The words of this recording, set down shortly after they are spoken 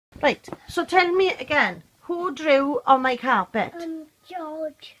Right, so tell me again, who drew on my carpet?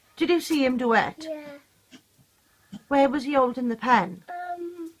 George. Did you see him do it? Yeah. Where was he holding the pen?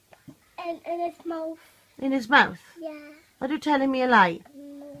 In his mouth. In his mouth? Yeah. Are you telling me a lie?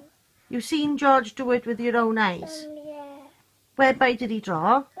 No. You've seen George do it with your own eyes? Yeah. Whereby did he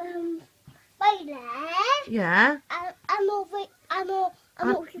draw? Right there. Yeah.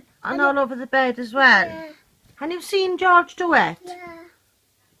 And all over the bed as well? Yeah. And you've seen George do it? Yeah.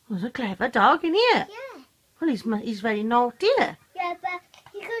 He's a clever dog, isn't he? Yeah. Well, he's very naughty. Yeah, but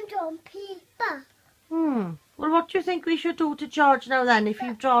he can draw on paper. Well, what do you think we should do to George now then, if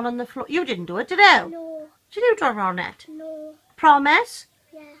you've drawn on the floor? You didn't do it, did you? No. Did you draw on it? No. Promise?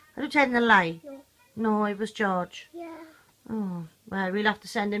 Yeah. Are you telling a lie? No. No, it was George. Yeah. Oh, well, we'll have to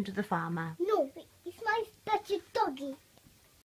send him to the farmer. No, he's my special doggy.